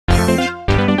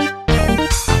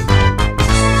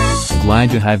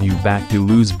glad to have you back to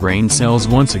lose brain cells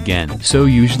once again. So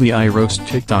usually I roast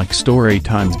TikTok story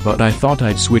times, but I thought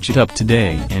I'd switch it up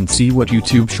today and see what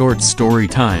YouTube short story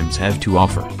times have to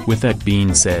offer. With that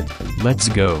being said, let's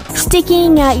go.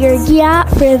 Sticking out your yacht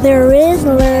for the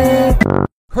Rizzler.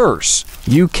 Hearse,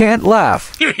 you can't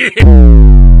laugh.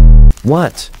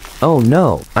 What? Oh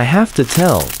no, I have to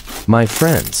tell my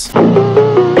friends.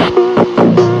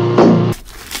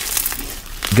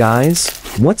 Guys,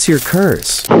 what's your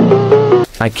curse?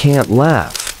 I can't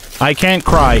laugh. I can't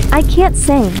cry. I can't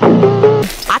sing.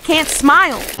 I can't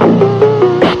smile.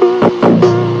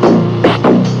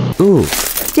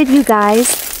 Oof. Did you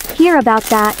guys hear about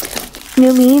that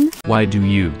new meme? Why do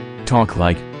you talk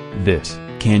like this?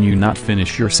 Can you not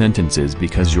finish your sentences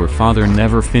because your father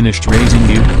never finished raising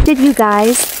you? Did you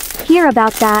guys hear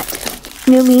about that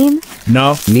new meme?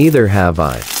 No. Neither have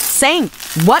I. Same.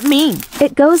 What meme?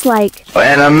 It goes like,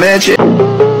 When I met you.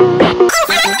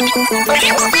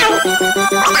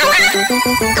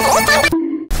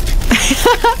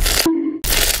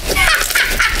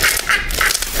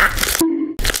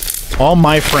 All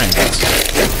my friends.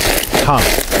 Huh.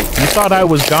 You thought I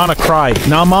was gonna cry.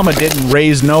 Now mama didn't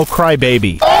raise no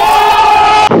crybaby.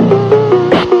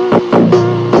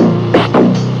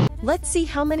 Let's see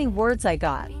how many words I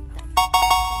got.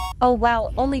 Oh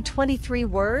wow, only 23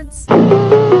 words?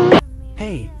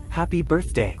 Hey, happy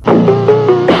birthday.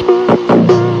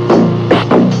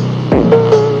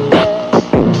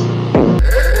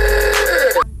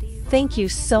 Thank you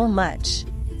so much.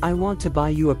 I want to buy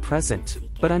you a present,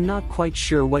 but I'm not quite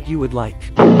sure what you would like.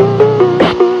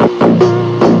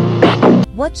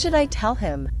 What should I tell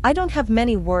him? I don't have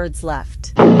many words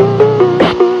left.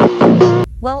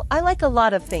 Well, I like a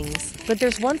lot of things, but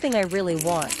there's one thing I really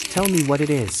want. Tell me what it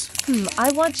is.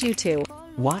 I want you to.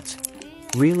 What?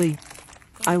 Really?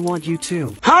 I want you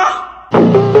to.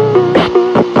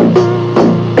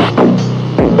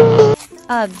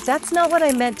 That's not what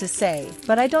I meant to say,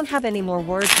 but I don't have any more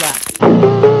words left.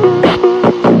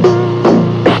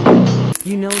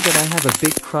 You know that I have a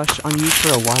big crush on you for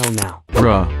a while now.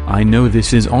 Bruh, I know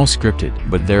this is all scripted,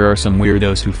 but there are some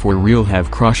weirdos who for real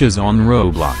have crushes on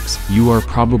Roblox. You are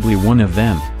probably one of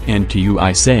them, and to you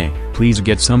I say, please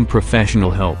get some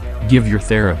professional help. Give your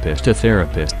therapist a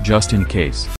therapist just in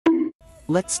case.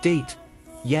 Let's date.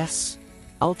 Yes.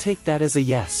 I'll take that as a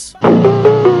yes.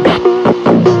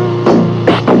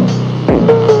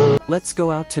 Let's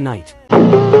go out tonight.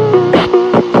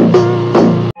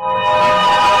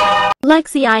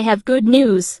 Lexi, I have good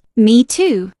news. Me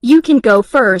too. You can go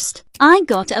first. I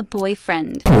got a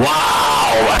boyfriend.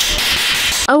 Wow!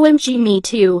 OMG, me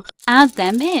too. Add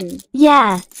them in.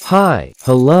 Yeah. Hi,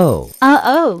 hello.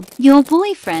 Oh, your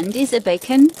boyfriend is a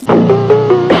bacon?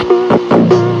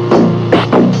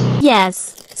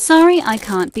 Yes. Sorry, I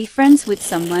can't be friends with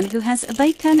someone who has a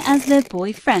bacon as their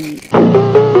boyfriend.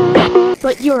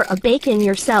 But you're a bacon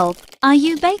yourself. Are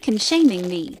you bacon shaming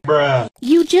me? Bruh.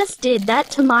 You just did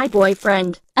that to my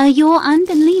boyfriend. You're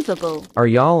unbelievable. Are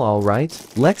y'all alright?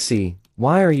 Lexi,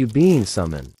 why are you being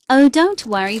summoned? Oh, don't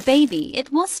worry, baby.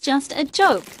 It was just a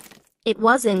joke. It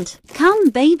wasn't. Come,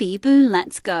 baby boo,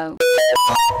 let's go.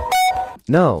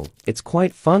 No, it's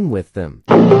quite fun with them.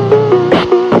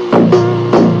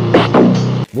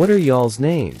 What are y'all's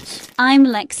names? I'm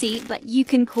Lexi, but you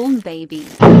can call me baby.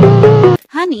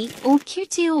 Honey, or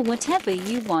cutie, or whatever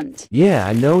you want. Yeah,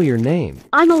 I know your name.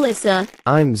 I'm Alyssa.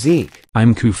 I'm Zeke.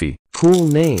 I'm Koofy. Cool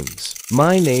names.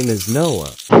 My name is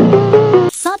Noah.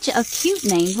 Such a cute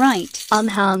name, right?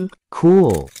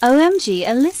 Cool. OMG,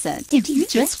 Alyssa, did you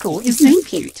just call his name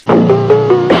cute?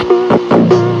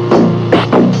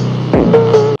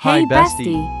 Hi, Hey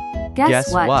bestie.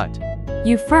 Guess what?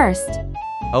 You first.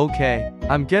 Okay,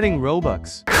 I'm getting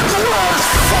Robux.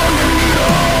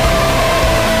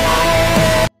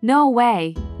 No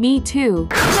way. Me too.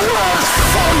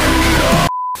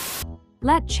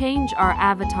 Let's change our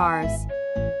avatars.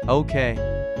 Okay.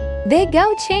 They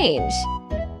go change.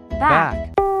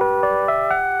 Back.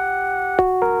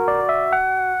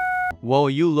 Whoa,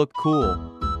 you look cool.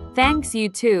 Thanks, you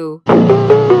too.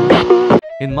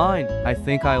 In mine, I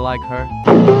think I like her.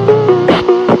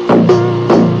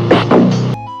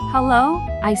 Hello?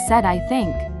 I said I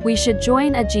think. We should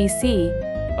join a GC.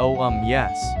 Oh,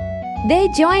 yes. They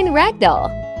join Ragdoll.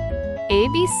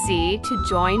 ABC to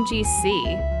join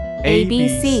GC.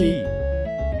 ABC.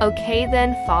 Okay,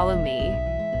 then follow me.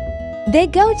 They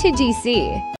go to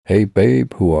GC. Hey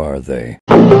babe, who are they?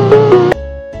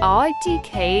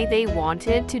 IDK, they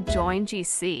wanted to join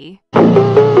GC.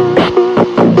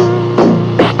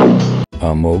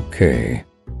 I'm okay.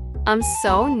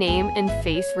 So name and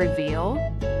face reveal.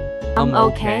 I'm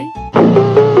okay.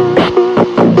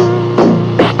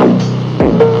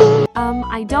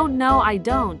 I don't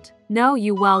know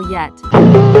you well yet.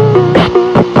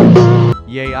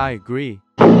 Yay, I agree.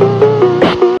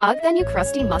 Ugh, then you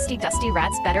crusty, musty, dusty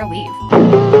rats better leave.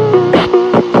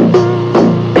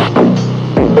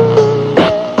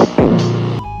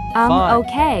 Fine.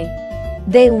 Okay.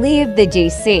 They leave the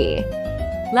GC.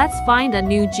 Let's find a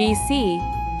new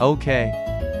GC. Okay.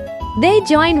 They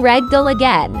join Ragdoll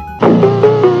again.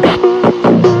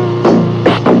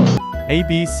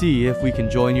 ABC if we can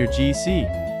join your GC.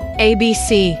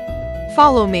 ABC.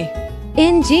 Follow me.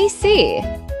 In GC.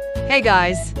 Hey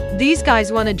guys, these guys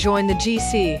want to join the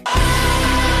GC.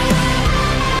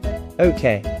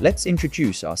 Okay, let's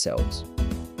introduce ourselves.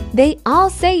 They all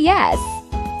say yes.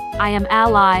 I am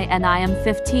Ally and I am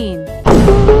 15.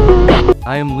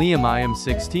 I am Liam, I am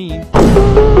 16.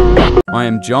 I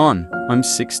am John, I'm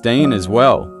 16 as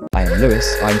well. I am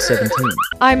Lewis, I'm 17.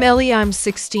 I'm Ellie, I'm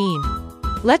 16.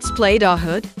 Let's play Da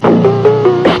Hood.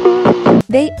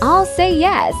 They all say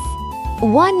yes.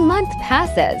 1 month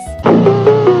passes.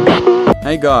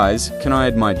 Hey guys, can I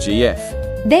add my GF?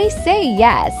 They say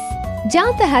yes.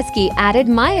 John the Husky added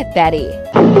Maya Betty.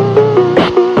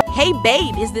 Hey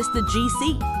babe, is this the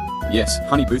GC? Yes,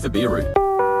 Honey Bootha Beeroo.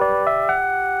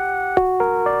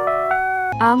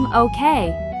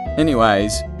 Okay.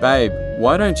 Anyways, babe,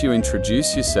 why don't you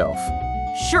introduce yourself?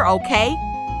 Sure, okay.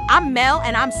 I'm Mel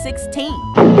and I'm 16.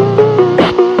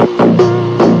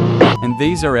 And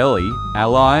these are Ellie,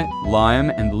 Ally,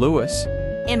 Liam, and Lewis.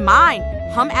 In mine,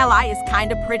 Ally is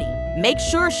kinda pretty. Make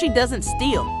sure she doesn't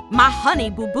steal my honey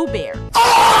boo boo bear.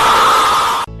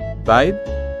 Babe?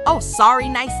 Oh, sorry,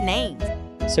 nice names.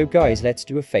 So guys, let's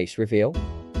do a face reveal.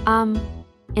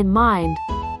 In mind,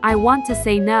 I want to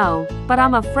say no, but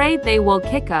I'm afraid they will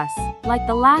kick us, like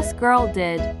the last girl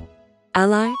did.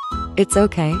 Ally, it's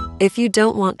okay if you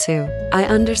don't want to. I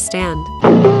understand.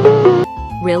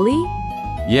 Really?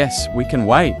 Yes, we can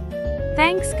wait.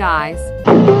 Thanks, guys.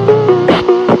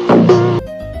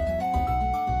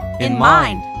 In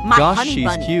mine, my Gosh, honey she's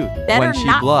bunny. cute Better when she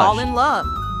not blushed. fall in love.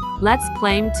 Let's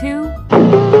claim too.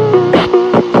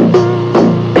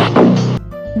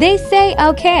 They say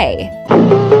okay.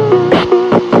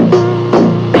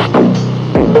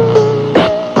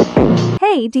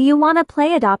 Hey, do you want to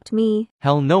play Adopt Me?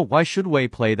 Hell no, why should we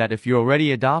play that if you're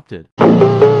already adopted?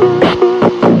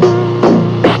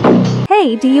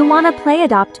 Hey, do you want to play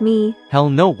Adopt Me? Hell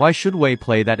no, why should we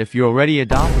play that if you're already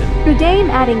adopted? Good day,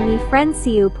 adding me friends.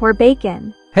 See you, poor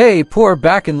bacon. Hey, pour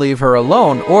back and leave her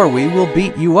alone or we will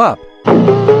beat you up.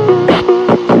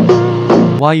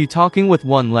 Why you talking with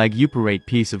one leg, you parade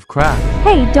piece of crap?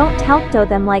 Hey, don't help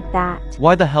them like that.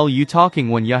 Why the hell you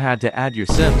talking when you had to add your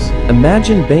Sims?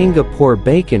 Imagine Banga poor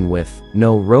bacon with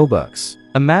no Robux.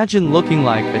 Imagine looking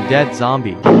like a dead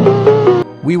zombie.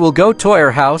 We will go to your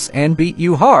house and beat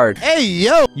you hard. Hey,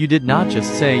 yo! You did not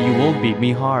just say you will beat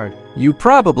me hard. You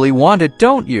probably want it,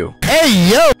 don't you? Hey,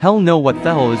 yo! Hell no, what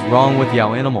the hell is wrong with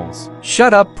y'all animals?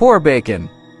 Shut up, poor bacon.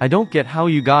 I don't get how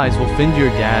you guys will find your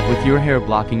dad with your hair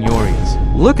blocking your ears.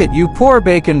 Look at you, poor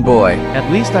bacon boy.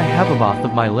 At least I have a both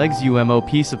of my legs, you mo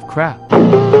piece of crap.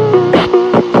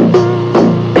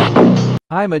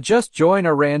 I'ma just join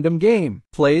a random game.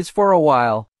 Plays for a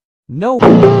while. No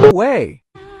way.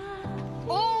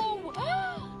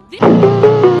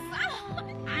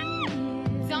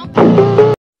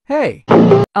 Hey.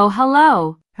 Oh,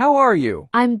 hello. How are you?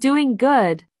 I'm doing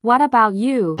good. What about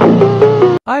you?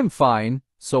 I'm fine.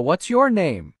 So what's your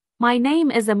name? My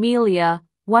name is Amelia.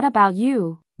 What about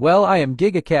you? Well, I am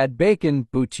Gigacad Bacon,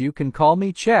 but you can call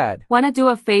me Chad. Wanna do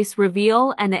a face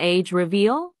reveal and age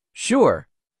reveal? Sure.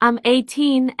 I'm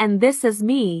 18 and this is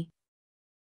me.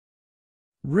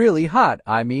 Really hot,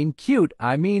 I mean cute,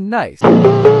 I mean nice.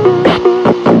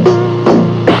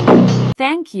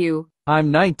 Thank you.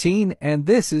 I'm 19 and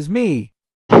this is me.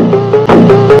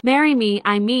 Marry me,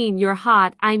 I mean you're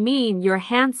hot, I mean you're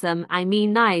handsome, I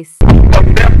mean nice.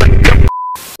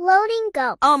 Loading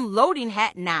gulp. Loading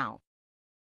hat now.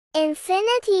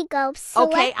 Infinity gulps.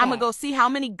 Okay, I'm gonna go see how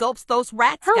many gulps those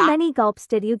rats got. How many gulps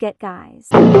did you get, guys?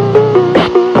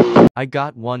 I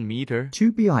got 1 meter.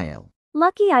 2 BIL.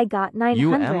 Lucky I got 900.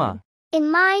 You, Emma.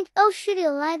 In mind, oh should you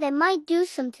lie, they might do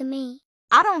some to me.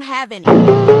 I don't have any.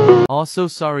 Also,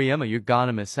 sorry, Emma, you're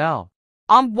gonna miss out.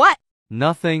 What?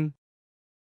 Nothing.